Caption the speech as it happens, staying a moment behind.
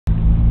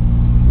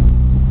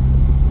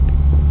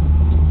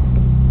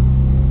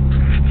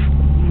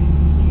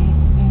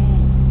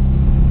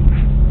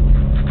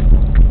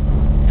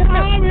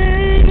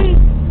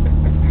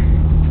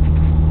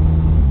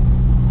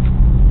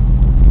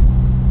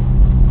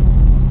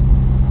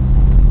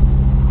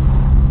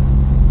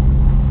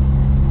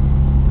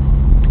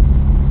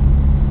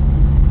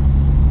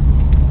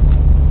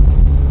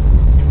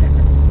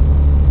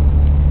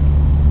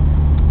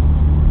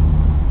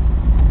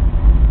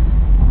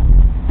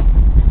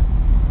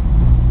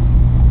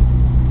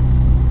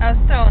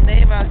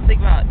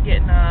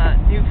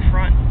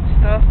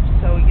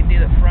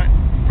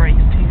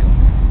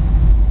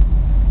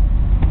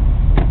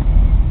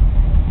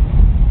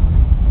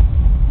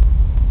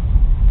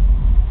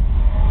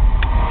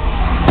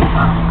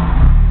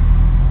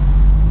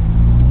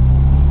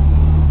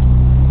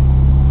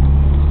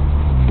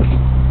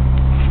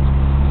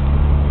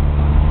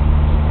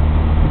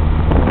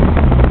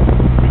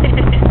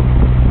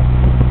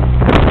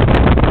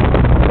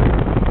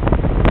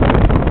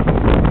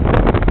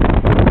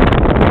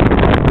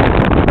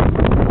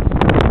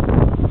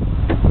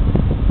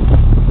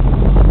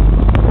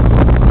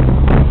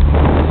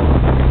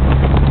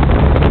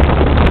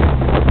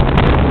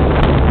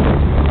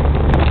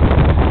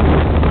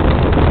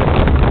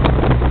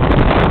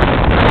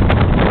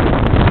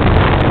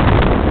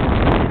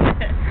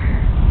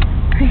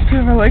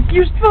like,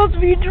 you're supposed to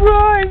be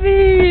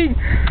driving!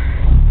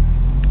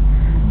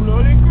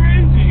 Bloody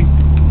crazy.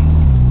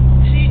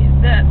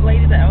 That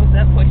lady that owns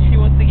that place, she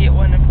wants to get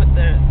one and put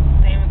the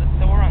name of the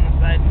store on the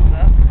side and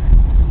stuff.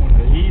 One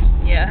of these?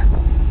 Yeah.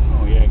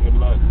 Oh yeah, good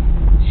luck.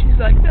 She's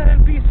like,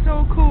 that'd be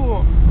so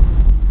cool.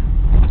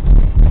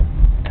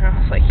 And I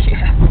was like,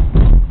 yeah.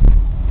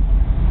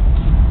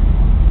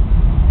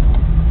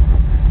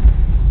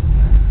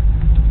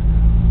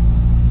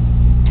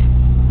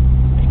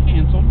 They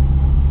canceled.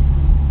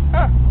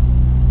 Huh.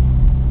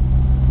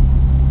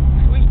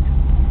 Sweet.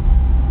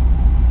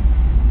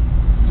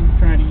 Let's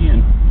try it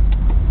again.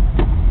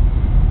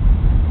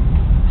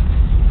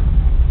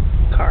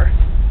 Car.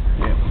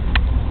 Yep.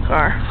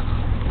 Car.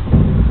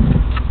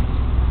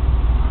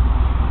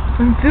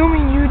 I'm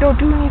filming you, don't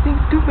do anything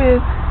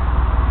stupid.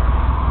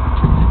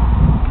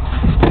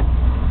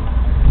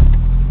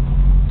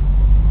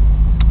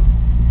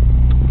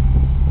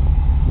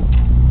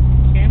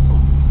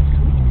 Canceled.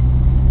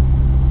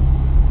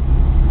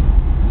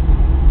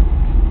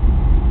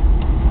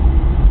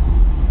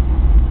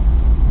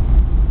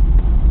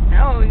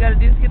 Now all we gotta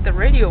do is get the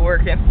radio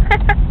working.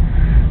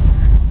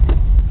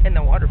 And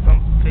the water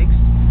pump fixed.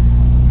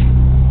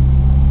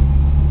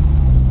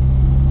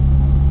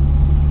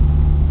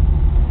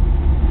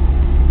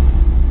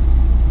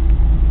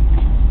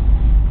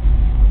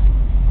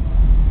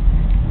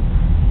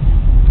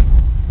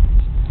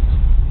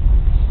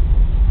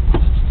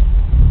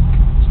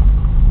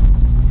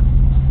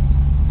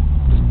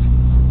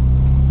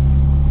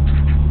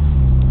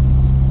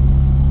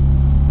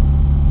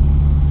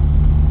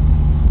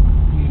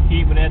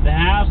 Keep it at the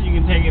house, you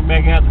can take it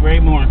back out to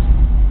Raymore.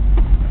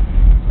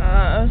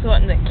 I was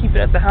wanting to keep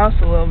it at the house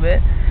a little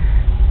bit.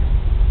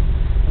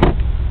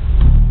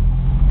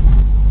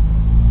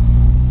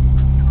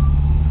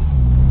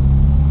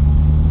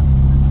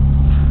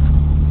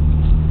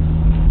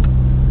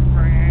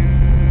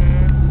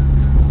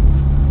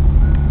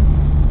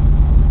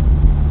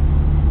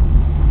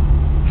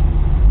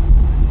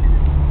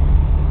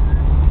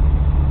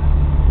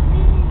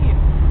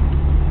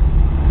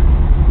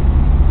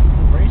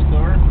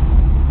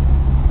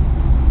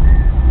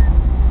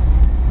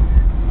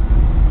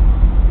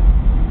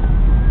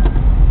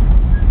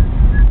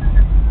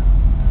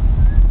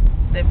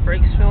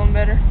 Brakes feeling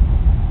better?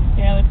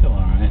 Yeah, they feel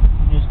alright.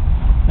 Just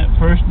that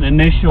first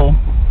initial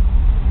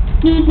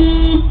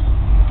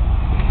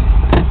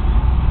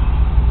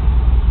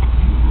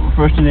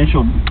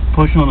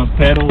push on the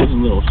pedal was a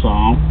little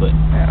soft, but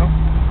No.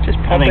 Just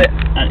pump it.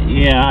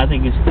 Yeah, I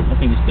think it's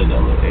still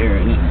got a little air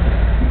in it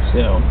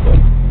itself, but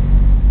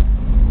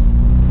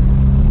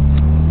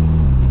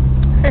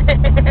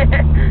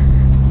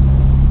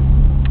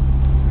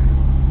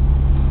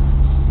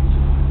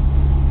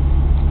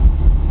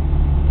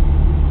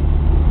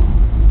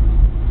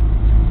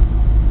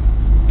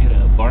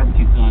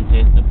barbecue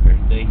contest up here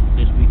today,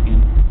 this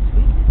weekend.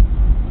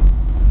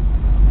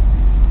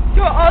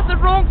 You're on the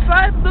wrong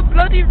side of the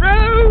bloody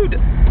road!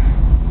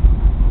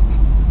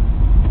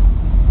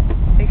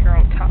 Make her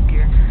on top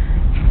gear.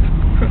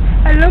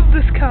 I love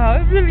this car,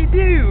 I really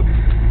do.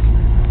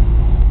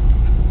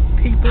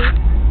 People.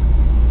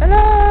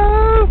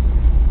 Hello!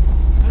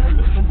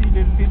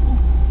 Little people.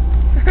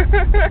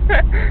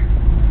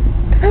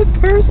 That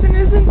person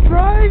isn't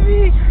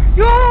driving!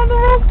 You're on the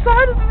wrong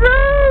side of the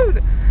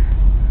road!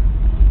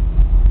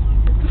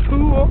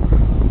 Cool.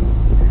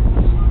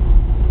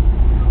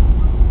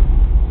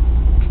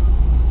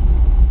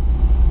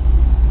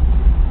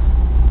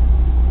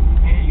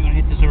 Hey, you wanna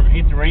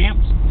hit the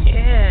ramps?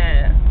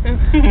 Yeah.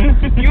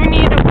 You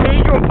need to pay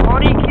your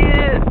body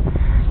kit.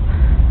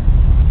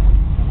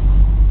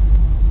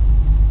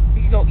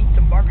 You can go eat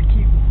some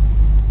barbecue.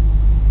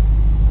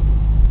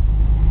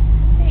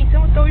 Hey,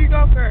 someone stole your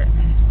golf cart.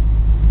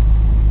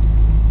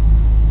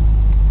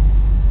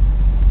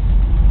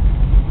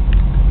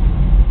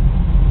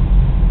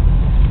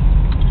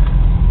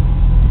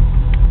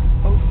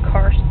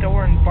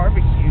 Store and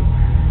barbecue.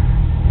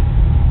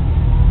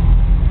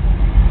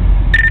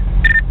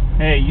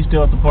 Hey, you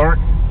still at the park?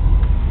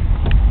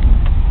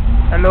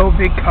 Hello,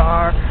 big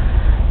car.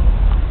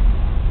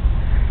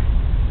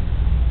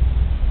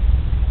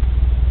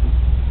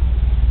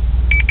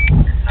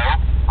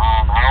 Nope,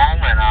 I'm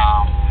home and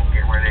I'm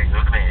getting ready to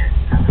go to bed.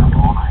 I've been up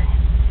all night.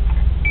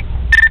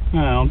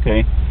 Oh,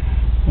 okay.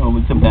 Well,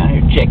 we come down here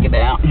and check it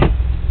out.